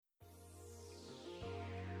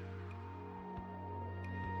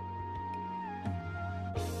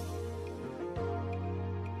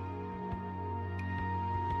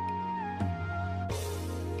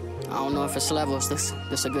don't know if it's levels.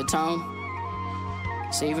 This a good tone?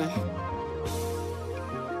 It's even?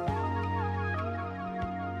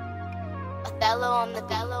 Othello on the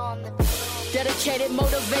Dedicated,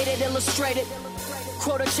 motivated, illustrated.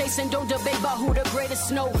 Quota chasing, don't debate about who the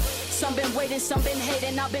greatest. No, some been waiting, some been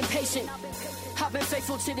hating, I've been patient. I've been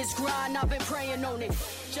faithful to this grind, I've been praying on it.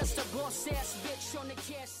 Just a boss ass bitch on the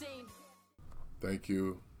care scene. Thank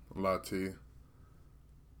you, Lati.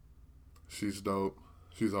 She's dope.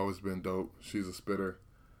 She's always been dope. She's a spitter.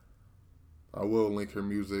 I will link her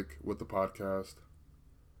music with the podcast.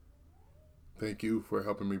 Thank you for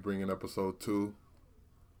helping me bring in episode 2.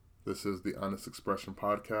 This is the Honest Expression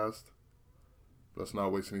Podcast. Let's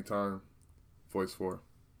not waste any time. Voice 4.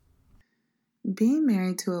 Being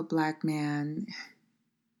married to a black man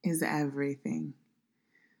is everything.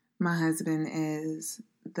 My husband is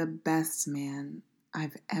the best man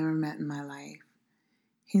I've ever met in my life.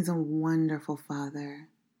 He's a wonderful father.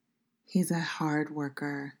 He's a hard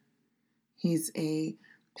worker. He's a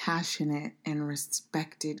passionate and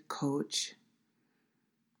respected coach.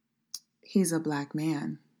 He's a black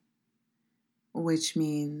man, which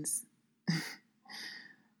means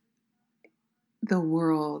the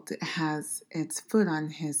world has its foot on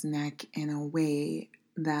his neck in a way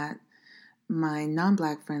that my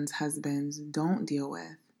non-black friends' husbands don't deal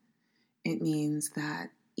with. It means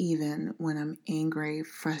that even when I'm angry,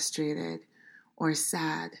 frustrated, or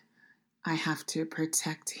sad, I have to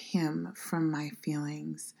protect him from my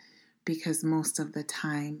feelings because most of the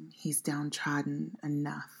time he's downtrodden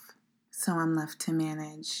enough. So I'm left to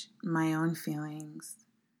manage my own feelings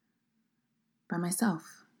by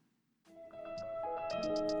myself.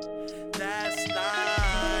 That's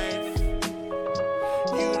life.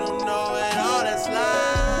 You don't know it all, that's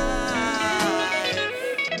life.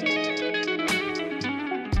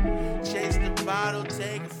 Chase the bottle,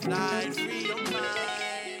 take a flight, free your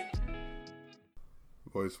mind.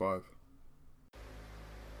 Voice 5.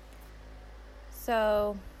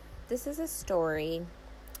 So, this is a story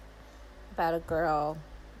about a girl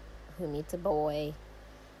who meets a boy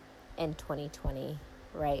in 2020,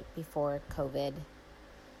 right before COVID.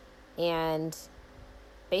 And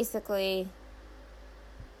basically,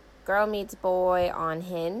 girl meets boy on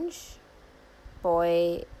Hinge.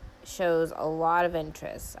 Boy shows a lot of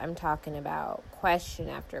interest. I'm talking about question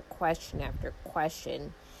after question after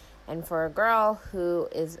question. And for a girl who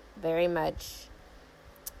is very much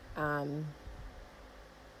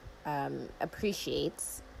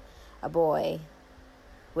appreciates a boy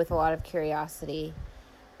with a lot of curiosity,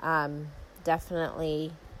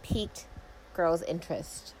 definitely piqued girl's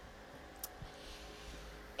interest.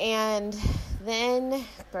 And then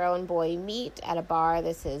girl and boy meet at a bar.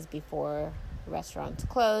 This is before restaurants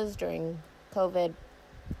closed during COVID.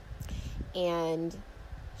 And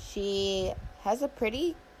she has a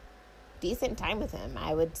pretty decent time with him.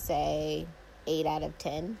 I would say 8 out of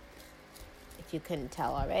 10. If you couldn't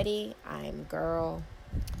tell already, I'm girl.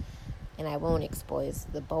 And I won't expose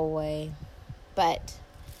the boy. But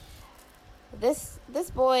this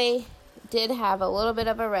boy did have a little bit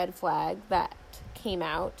of a red flag that came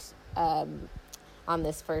out on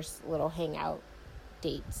this first little hangout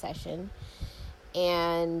date session.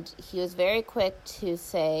 And he was very quick to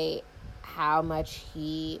say how much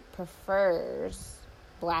he prefers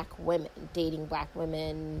black women, dating black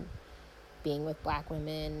women, being with black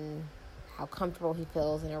women, how comfortable he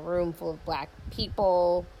feels in a room full of black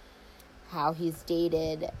people, how he's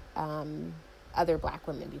dated other black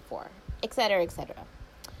women before, etc., etc.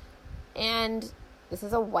 And this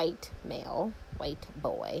is a white male, white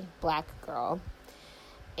boy, black girl.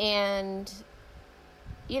 And,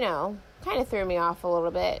 you know, kind of threw me off a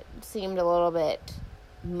little bit. Seemed a little bit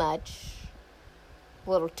much, a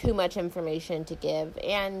little too much information to give,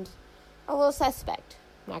 and a little suspect,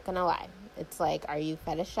 not gonna lie. It's like, are you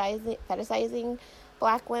fetishizing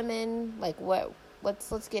black women? Like, what?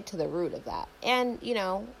 Let's get to the root of that. And, you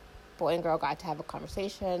know, boy and girl got to have a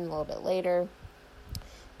conversation a little bit later.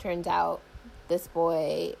 Turns out this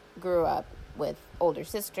boy grew up with older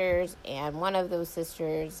sisters, and one of those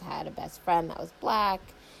sisters had a best friend that was black,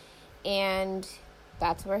 and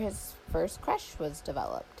that's where his first crush was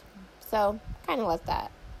developed. So, kind of let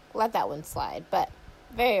that one slide, but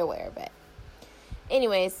very aware of it.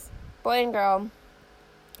 Anyways, boy and girl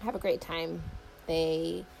have a great time.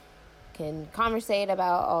 They can conversate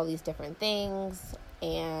about all these different things,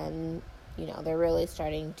 and, you know, they're really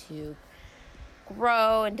starting to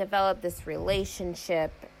grow and develop this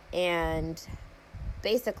relationship. And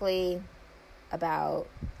basically about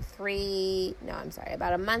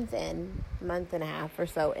a month and a half or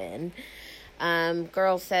so in,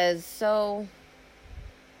 girl says, so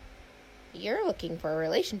you're looking for a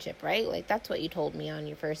relationship, right? Like, that's what you told me on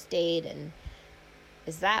your first date. And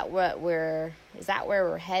is that where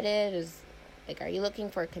we're headed? Are you looking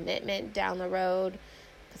for a commitment down the road?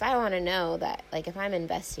 Because I want to know that, like, if I'm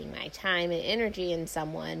investing my time and energy in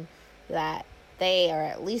someone, that they are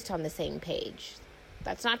at least on the same page.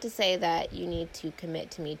 That's not to say that you need to commit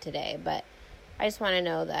to me today, but I just want to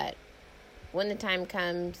know that when the time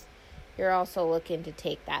comes, you're also looking to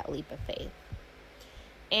take that leap of faith.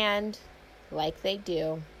 And like they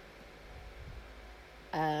do,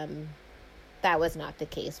 that was not the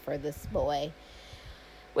case for this boy,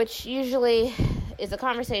 which usually is a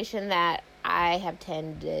conversation that I have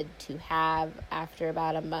tended to have after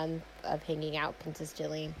about a month of hanging out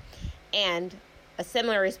consistently, and a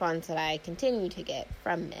similar response that I continue to get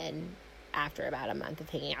from men after about a month of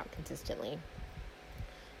hanging out consistently.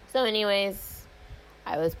 So anyways,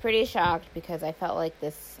 I was pretty shocked because I felt like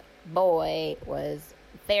this boy was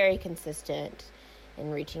very consistent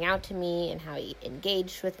in reaching out to me and how he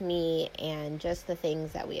engaged with me and just the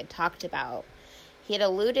things that we had talked about. He had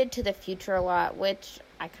alluded to the future a lot, which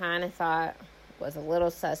I kind of thought was a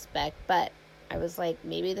little suspect, but I was like,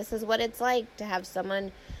 maybe this is what it's like to have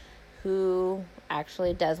someone who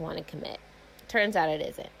actually does want to commit. Turns out it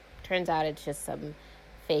isn't. Turns out it's just some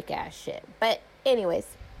fake ass shit. But anyways,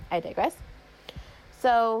 I digress.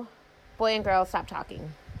 So, boy and girl stopped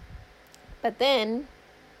talking. But then,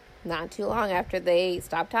 not too long after they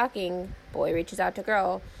stopped talking, boy reaches out to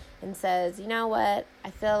girl and says, you know what? I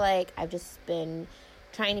feel like I've just been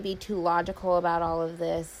trying to be too logical about all of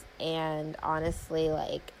this. And honestly,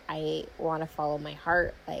 like, I want to follow my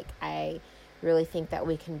heart. Like, I really think that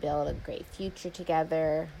we can build a great future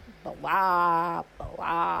together. Blah,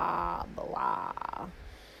 blah, blah.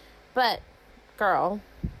 But girl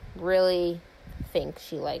really thinks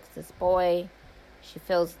she likes this boy. She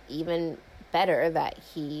feels even better that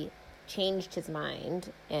he changed his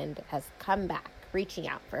mind and has come back, reaching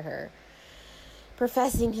out for her,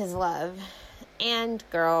 professing his love. And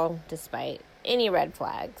girl, despite any red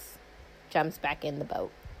flags, jumps back in the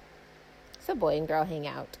boat. So boy and girl hang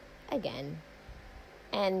out again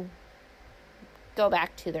and go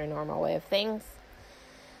back to their normal way of things.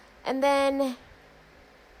 And then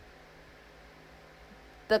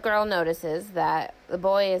the girl notices that the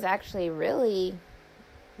boy is actually really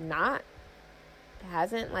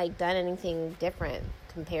hasn't like done anything different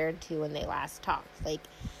compared to when they last talked. Like,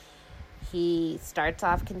 he starts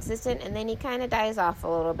off consistent and then he kind of dies off a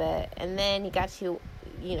little bit, and then he got to,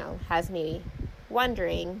 has me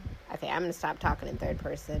wondering, okay, I'm going to stop talking in third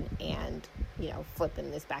person and,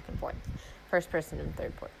 flipping this back and forth. First person and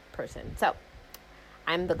third person. So,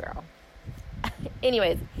 I'm the girl.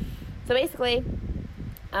 Anyways, so basically,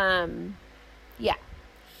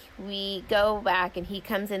 we go back and he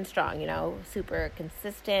comes in strong, super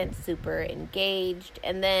consistent, super engaged,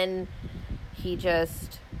 and then he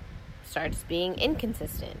just starts being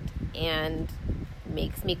inconsistent and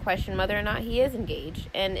makes me question whether or not he is engaged.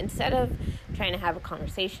 And instead of trying to have a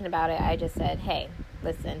conversation about it, I just said, hey,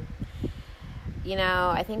 listen,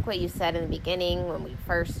 I think what you said in the beginning when we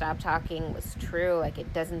first stopped talking was true. Like,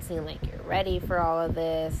 it doesn't seem like you're ready for all of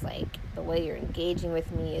this. Like, the way you're engaging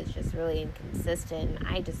with me is just really inconsistent.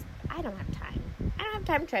 I don't have time. I don't have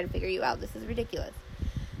time to try to figure you out. This is ridiculous.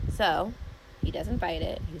 So, he doesn't fight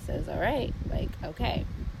it. He says, all right, like, okay.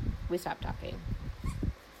 We stop talking.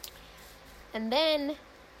 And then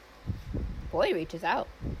boy reaches out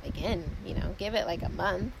again, give it like a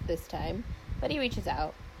month this time, but he reaches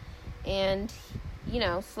out and,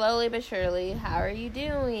 slowly but surely, how are you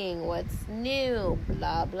doing? What's new?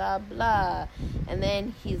 Blah, blah, blah. And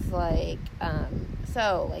then he's like,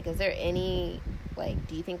 is there any,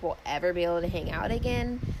 do you think we'll ever be able to hang out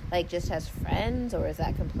again? Like, just as friends, or is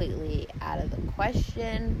that completely out of the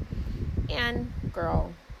question? And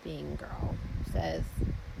girl, being girl, says,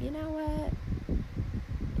 you know what?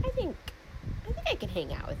 I think I can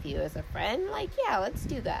hang out with you as a friend. Like, yeah, let's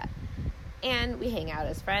do that. And we hang out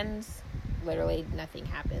as friends. Literally nothing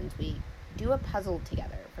happens. We do a puzzle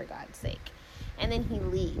together, for God's sake. And then he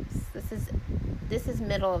leaves. This is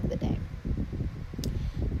middle of the day.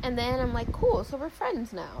 And then I'm like, cool, so we're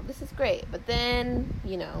friends now. This is great. But then,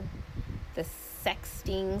 the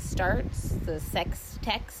sexting starts. The sex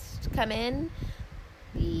texts come in.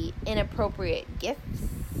 The inappropriate gifts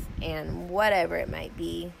and whatever it might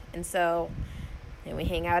be. And so then we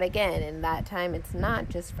hang out again, and that time it's not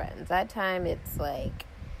just friends. That time it's like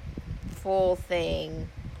full thing,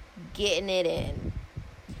 getting it in.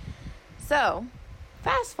 So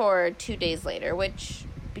fast forward 2 days later, which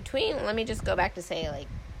let me just go back to say, like,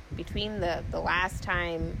 between the last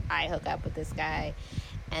time I hook up with this guy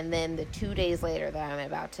and then the 2 days later that I'm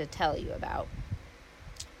about to tell you about,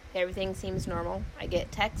 everything seems normal. I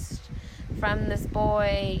get text from this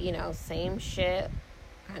boy, same shit,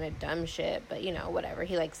 kind of dumb shit, but whatever.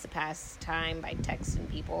 He likes to pass time by texting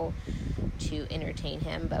people to entertain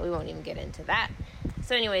him, but we won't even get into that.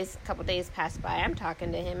 So anyways, a couple days pass by. I'm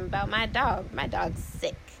talking to him about my dog. My dog's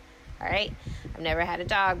sick. All right. I've never had a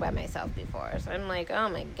dog by myself before. So I'm like, oh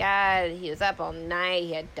my God, he was up all night.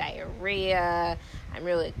 He had diarrhea. I'm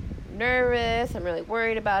really nervous. I'm really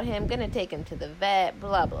worried about him. Gonna take him to the vet,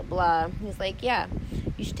 blah, blah, blah. He's like, yeah,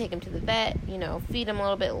 you should take him to the vet, feed him a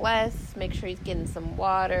little bit less, make sure he's getting some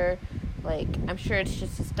water. Like, I'm sure it's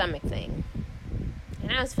just a stomach thing.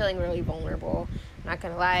 And I was feeling really vulnerable. I'm not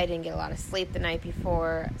gonna lie, I didn't get a lot of sleep the night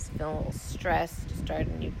before. I was feeling a little stressed to start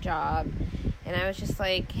a new job. And I was just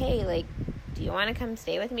like, hey, like, do you want to come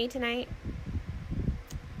stay with me tonight?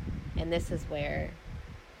 And this is where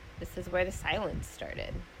the silence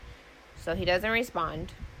started. So he doesn't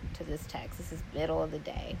respond to this text. This is middle of the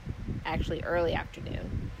day, actually early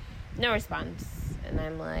afternoon. No response. And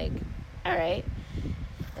I'm like, all right.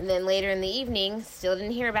 And then later in the evening, still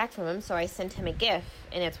didn't hear back from him, so I sent him a GIF.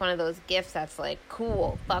 And it's one of those GIFs that's like,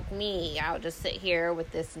 cool, fuck me. I'll just sit here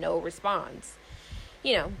with this no response.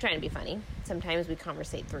 Trying to be funny. Sometimes we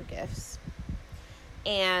conversate through GIFs.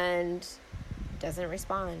 And doesn't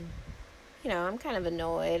respond. I'm kind of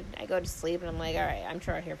annoyed. I go to sleep and I'm like, all right, I'm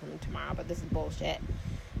sure I'll hear from him tomorrow, but this is bullshit.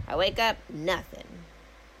 I wake up, nothing.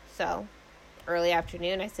 So, early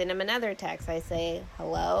afternoon, I send him another text. I say,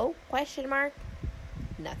 hello? ?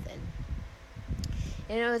 Nothing.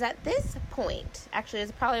 And it was at this point, actually it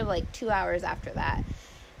was probably like 2 hours after that,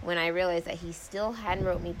 when I realized that he still hadn't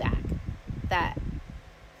wrote me back. That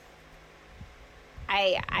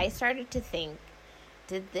I started to think,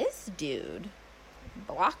 did this dude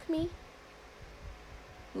block me?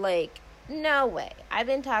 Like, no way. I've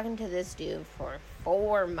been talking to this dude for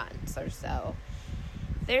 4 months or so.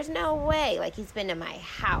 There's no way. Like, he's been to my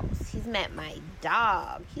house. He's met my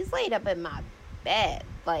dog. He's laid up in my bed.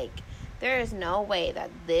 Like, there is no way that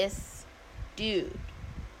this dude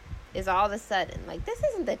is all of a sudden, like, this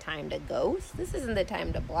isn't the time to ghost. This isn't the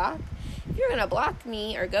time to block. If you're going to block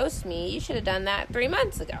me or ghost me, you should have done that 3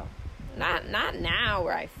 months ago. Not now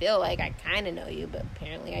where I feel like I kind of know you, but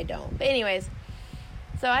apparently I don't. But anyways,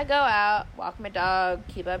 so I go out, walk my dog,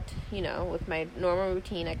 keep up, with my normal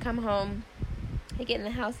routine. I come home, I get in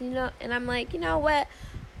the house, and I'm like, you know what?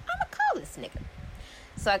 I'm going to call this nigga.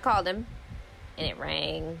 So I called him, and it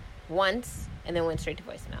rang once, and then went straight to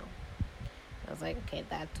voicemail. I was like, okay,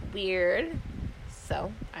 that's weird.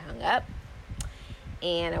 So I hung up,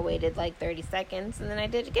 and I waited like 30 seconds, and then I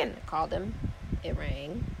did it again. I called him, it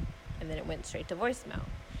rang, and then it went straight to voicemail.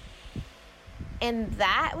 And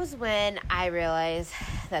that was when I realized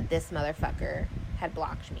that this motherfucker had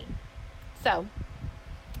blocked me. So,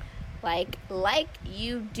 like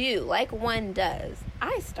you do, like one does,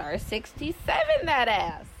 I star 67 that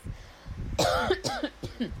ass.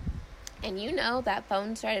 And that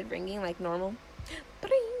phone started ringing like normal.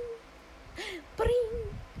 Bring, bring,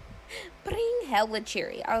 bring, hella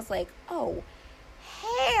cheery. I was like, oh,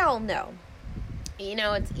 hell no.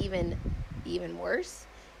 It's even worse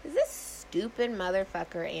is this stupid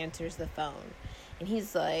motherfucker answers the phone, and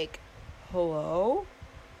he's like, hello?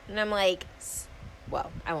 And I'm like,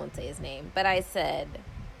 well, I won't say his name, but I said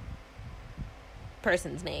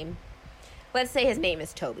person's name. Let's say his name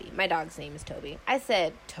is Toby. My dog's name is Toby. I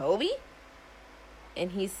said, Toby?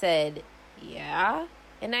 And he said, yeah.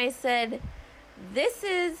 And I said,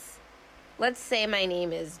 let's say my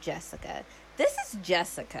name is Jessica. This is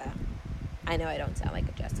Jessica. I know I don't sound like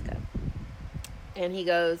a Jessica. And he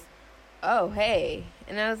goes, oh, hey.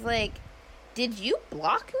 And I was like, did you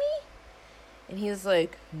block me? And he was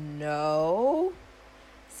like, no.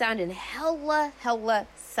 Sounding hella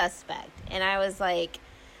suspect. And I was like,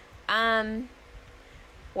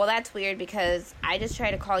 well, that's weird because I just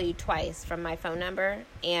tried to call you twice from my phone number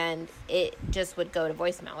and it just would go to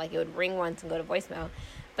voicemail. Like, it would ring once and go to voicemail.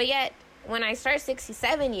 But yet, when I start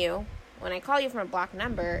 67 you, when I call you from a blocked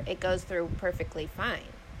number, it goes through perfectly fine.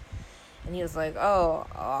 And he was like, oh,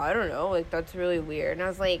 I don't know, like, that's really weird. And I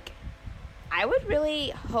was like, I would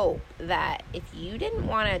really hope that if you didn't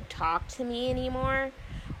want to talk to me anymore,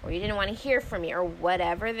 or you didn't want to hear from me, or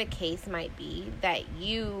whatever the case might be, that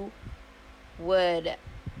you would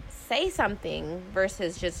say something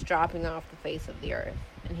versus just dropping off the face of the earth.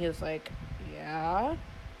 And he was like, yeah.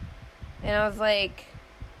 And I was like,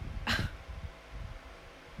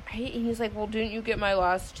 he was like, well, didn't you get my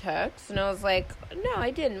last text? And I was like, no,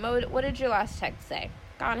 I didn't. What did your last text say?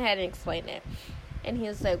 Go ahead and explain it. And he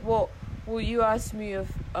was like, well, well, you asked me if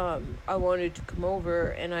I wanted to come over,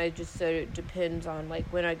 and I just said it depends on, like,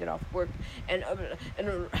 when I get off work, and I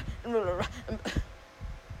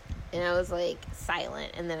was, like,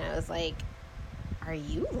 silent, and then I was like, are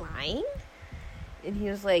you lying? And he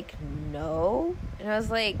was like, no, and I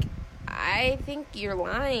was like, I think you're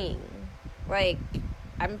lying, like,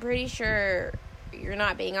 I'm pretty sure you're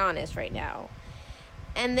not being honest right now.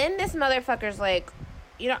 And then this motherfucker's like,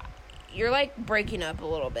 you know, you're, like, breaking up a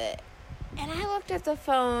little bit. And I looked at the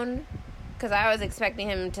phone, because I was expecting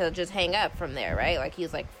him to just hang up from there, right? Like, he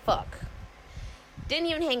was like, fuck. Didn't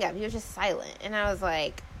even hang up. He was just silent. And I was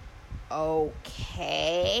like,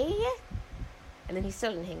 okay. And then he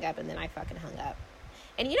still didn't hang up, and then I fucking hung up.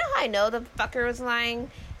 And you know how I know the fucker was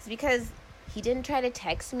lying? It's because he didn't try to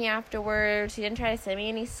text me afterwards. He didn't try to send me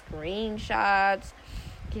any screenshots.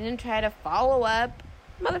 He didn't try to follow up.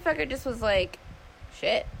 Motherfucker just was like,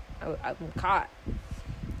 shit, I'm caught.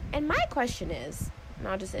 And my question is, and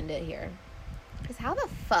I'll just end it here, is how the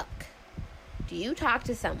fuck do you talk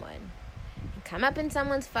to someone and come up in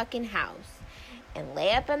someone's fucking house and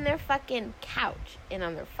lay up on their fucking couch and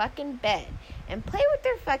on their fucking bed and play with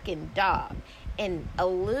their fucking dog and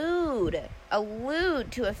allude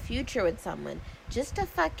to a future with someone just to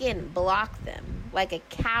fucking block them like a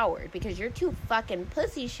coward because you're too fucking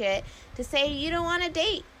pussy shit to say you don't want to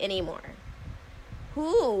date anymore?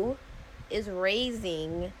 Who is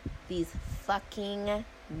raising these fucking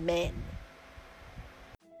men?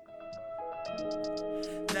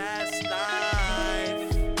 That's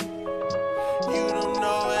life. You don't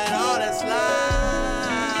know it all, that's life.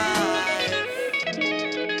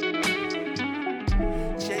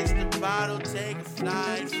 Chase the bottle, take a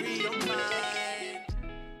flight, free your mind.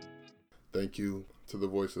 Thank you to the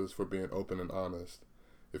voices for being open and honest.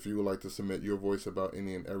 If you would like to submit your voice about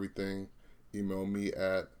any and everything, email me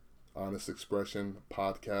at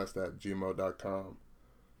honestexpressionpodcast@gmail.com.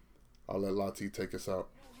 I'll let Lati take us out.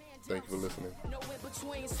 Thank you for listening. No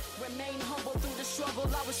in-betweens. Remain humble through the struggle.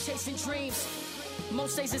 I was chasing dreams.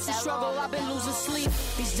 Most days it's a struggle. I've been losing sleep.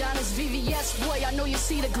 These diamonds VVS, boy, I know you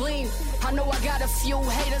see the gleam. I know I got a few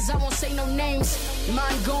haters. I won't say no names.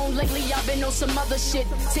 Mine gone lately. I've been on some other shit.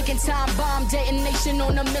 Ticking time bomb detonation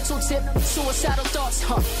on the mental tip. Suicidal thoughts,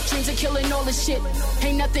 dreams of killing all this shit.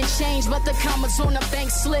 Ain't nothing changed but the commas on the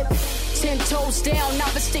bank slip. 10 toes down.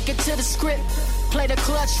 I've been sticking to the script. Play the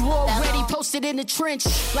clutch, war ready, posted in the trench.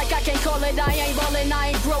 Like I can't call it, I ain't ballin', I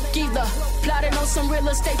ain't broke either. Plotting on some real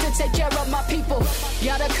estate to take care of my people.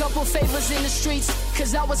 Got a couple favors in the streets,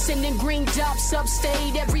 cause I was sending green drops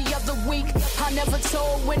upstate every other week. I never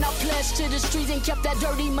told when I pledged to the streets and kept that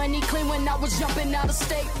dirty money clean when I was jumping out of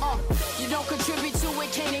state. You don't contribute to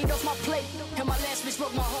it, can't eat off my plate. And my last bitch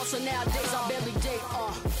broke my heart, so nowadays I barely date.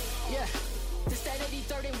 Yeah, this that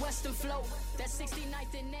 83rd and Western flow, that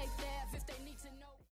 69th and 8th Ave, if they need to know.